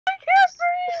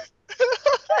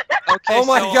Okay, Oh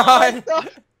my god!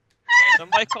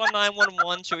 Somebody call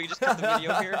 911. Should we just cut the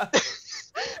video here?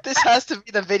 This has to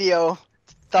be the video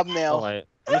thumbnail. Oh wait,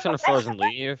 I'm just gonna frozen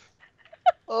leave.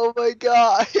 Oh my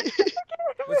god.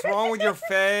 What's wrong with your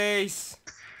face?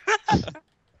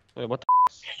 Wait, what the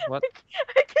what?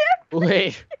 I can't.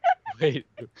 Wait.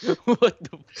 What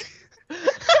the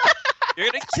You're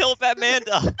gonna kill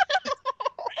Batmanda.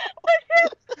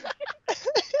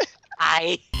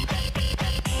 I.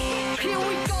 Here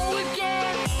we go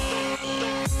again.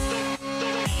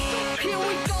 Here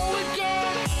we go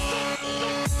again.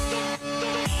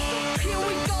 Here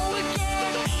we go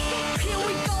again. Here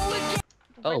we go again.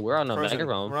 Oh, we're on Frozen. Omega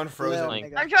Realm. We're on Frozen.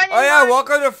 Like- I'm joining. Oh yeah, you.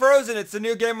 welcome to Frozen. It's a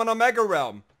new game on Omega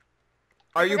Realm.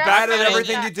 Are you bad at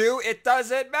everything Yeah. you do? It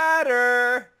doesn't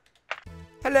matter.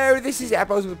 Hello, this is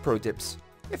Appoes with pro tips.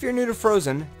 If you're new to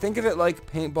Frozen, think of it like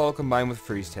paintball combined with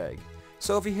freeze tag.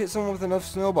 So if you hit someone with enough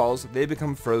snowballs, they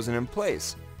become frozen in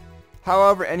place.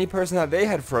 However, any person that they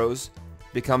had froze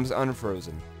becomes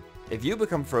unfrozen. If you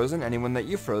become frozen, anyone that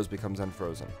you froze becomes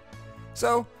unfrozen.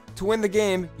 So, to win the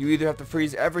game, you either have to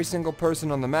freeze every single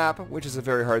person on the map, which is a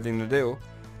very hard thing to do,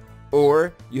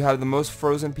 or you have the most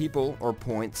frozen people, or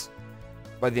points,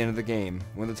 by the end of the game,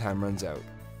 when the time runs out.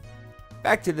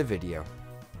 Back to the video.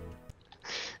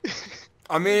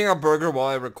 I'm eating a burger while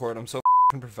I record, I'm so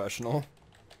f***ing professional.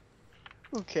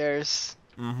 Who cares?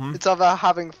 Mm-hmm. It's all about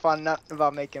having fun, not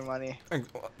about making money.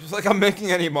 It's like I'm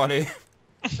making any money.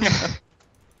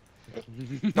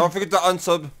 Don't forget to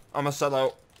unsub, I'm a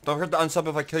sellout. Don't forget to unsub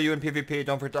if I kill you in PvP,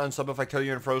 don't forget to unsub if I kill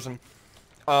you in Frozen.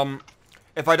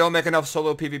 If I don't make enough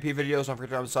solo PvP videos, don't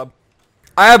forget to unsub.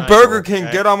 I have Burger King,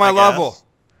 get on my level!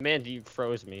 Man, you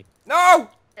froze me. No!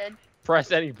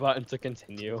 Press any button to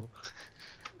continue.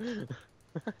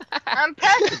 I'm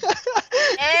pressing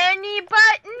any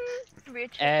button.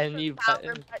 Which Any is the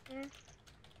power button.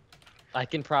 I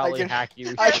can probably hack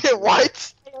you. I can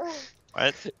what?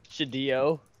 What?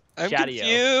 Shadio. I'm Shadio.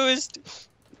 confused.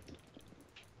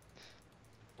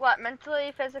 What?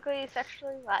 Mentally, physically,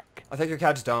 sexually? What? I think your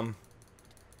cat's dumb.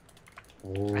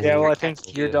 Yeah, well, I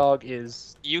think your dog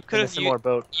is You in could a have similar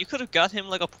boat. you could have got him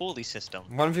like a pulley system.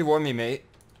 1v1 me, mate.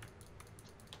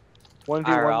 1v1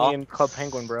 IRL. me and Club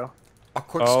Penguin, bro. A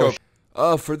quick Oh,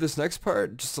 scope. For this next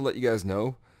part, just to let you guys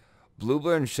know,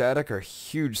 Bluebler and Shattuck are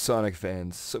huge Sonic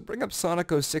fans, so bring up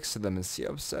Sonic 06 to them and see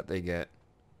how upset they get.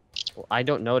 Well, I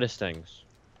don't notice things.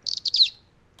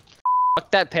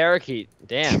 Fuck that parakeet.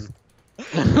 Damn.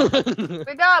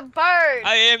 We got birds.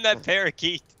 I am that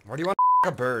parakeet. Why do you want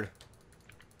a bird?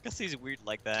 Guess he's weird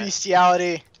like that.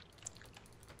 Bestiality.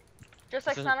 Just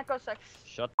like Doesn't- Sonic 06.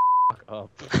 Shut the fuck up.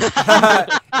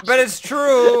 But it's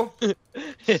true!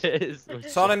 It is.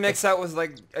 Sonic makes out with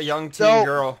like a young teen So-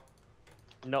 girl.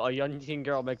 No, a young teen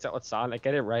girl makes out with Sonic.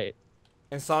 Get it right.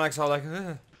 And Sonic's all like,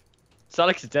 ugh.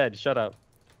 Sonic's dead. Shut up.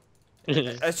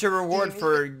 That's your reward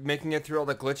for making it through all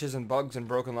the glitches and bugs and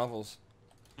broken levels.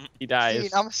 He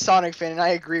dies. I'm a Sonic fan and I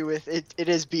agree with it. It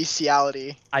is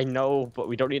bestiality. I know, but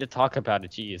we don't need to talk about it.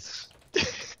 Jeez.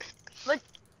 Just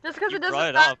because You it doesn't brought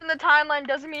it matter up. in the timeline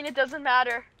doesn't mean it doesn't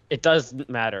matter. It doesn't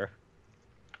matter.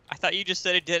 I thought you just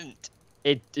said it didn't.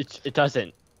 It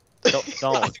doesn't.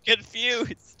 Don't. I'm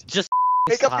confused. Just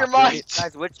Make up your stop. mind.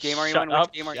 Guys, which game are you Shut in? up,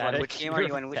 Which game are you in? Shattuck. Which game are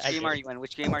you in? Which game are you in?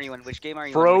 Which game are you in? Which game are you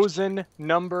in? Frozen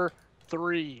number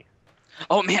 3.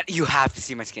 Oh man, you have to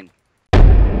see my skin.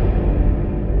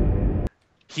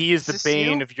 He is the this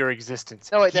bane you? of your existence.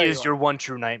 No, wait, he there you is are. your one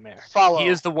true nightmare. Follow. He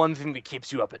is the one thing that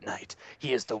keeps you up at night.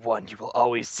 He is the one you will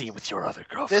always see with your other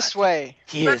girlfriend. This way.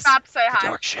 He Let's is stop, say the hi.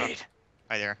 dark shade.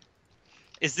 Hi there.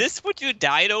 Is this what you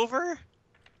died over?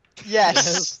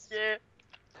 Yes. Yeah.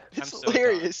 It's I'm so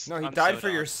hilarious. No, he I'm died so for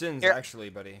dumb. your sins, Here. actually,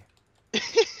 buddy.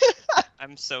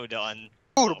 I'm so done.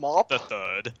 Boot 'em up. The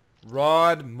third.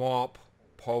 Rod, mop,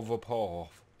 paw.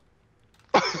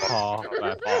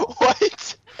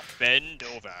 What? Bend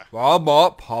over. Rod,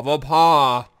 mop,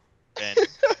 paw. Bend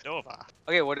over.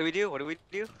 Okay, what do we do? What do we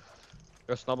do?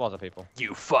 Throw snowballs at people.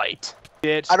 You fight.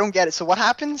 Bitch. I don't get it. So what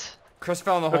happens? Chris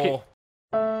fell in the Okay. hole.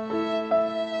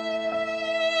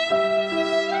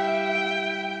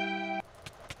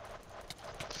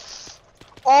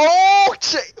 Oh,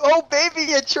 oh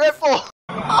baby, a triple.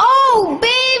 Oh,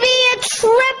 baby, a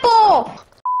triple!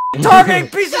 Talking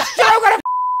piece of shit! I'm gonna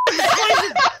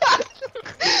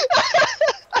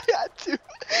I had to.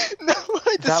 No,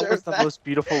 I That was deserve the that. most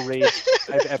beautiful rage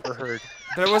I've ever heard.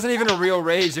 But it wasn't even a real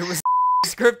rage, it was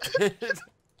scripted.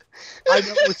 I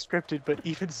know it was scripted, but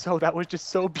even so, that was just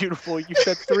so beautiful. You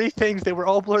said 3 things, they were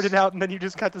all blurted out, and then you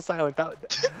just got to silent.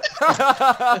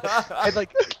 I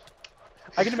like,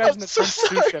 I can imagine I'm the so French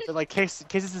sous chef that like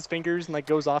kisses his fingers and like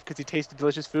goes off because he tasted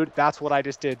delicious food. That's what I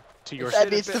just did to your.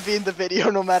 That needs to be in the video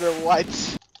no matter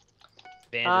what.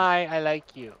 Hi, I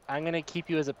like you. I'm gonna keep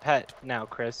you as a pet now,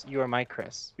 Chris. You are my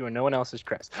Chris. You are no one else's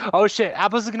Chris. Oh shit,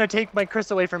 Apples is gonna take my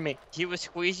Chris away from me. He will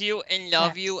squeeze you and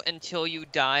love you until you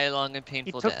die a long and He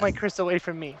painful took death. my Chris away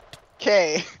from me.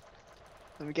 Okay.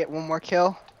 Let me get one more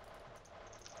kill.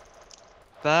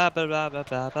 Ba, ba, ba, ba,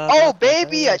 ba, ba, Oh ba,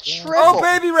 baby, ba, a ba. triple. Oh,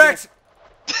 baby Rex!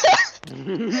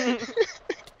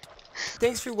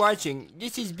 Thanks for watching.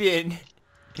 This has been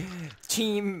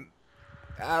Team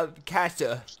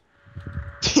Casa.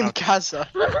 Team Casa.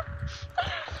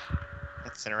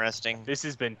 That's interesting. This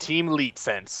has been Team Leet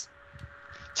Sense.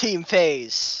 Team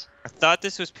Phase. I thought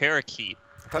this was Parakeet.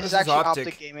 I thought This this is was actually Optic.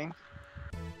 Optic Gaming.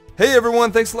 Hey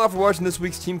everyone, thanks a lot for watching this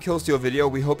week's Team Killsteal video.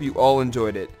 We hope you all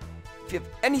enjoyed it. If you have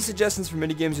any suggestions for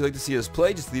minigames you'd like to see us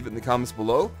play, just leave it in the comments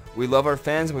below. We love our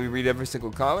fans and we read every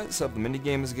single comment, so if the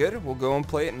minigame is good, we'll go and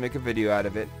play it and make a video out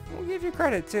of it. We'll give you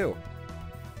credit too.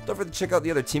 Don't forget to check out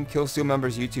the other Team Killsteal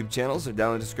members' YouTube channels. They're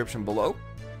down in the description below.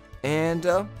 And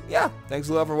yeah, thanks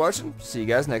a lot for watching. See you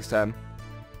guys next time.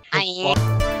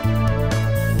 Bye.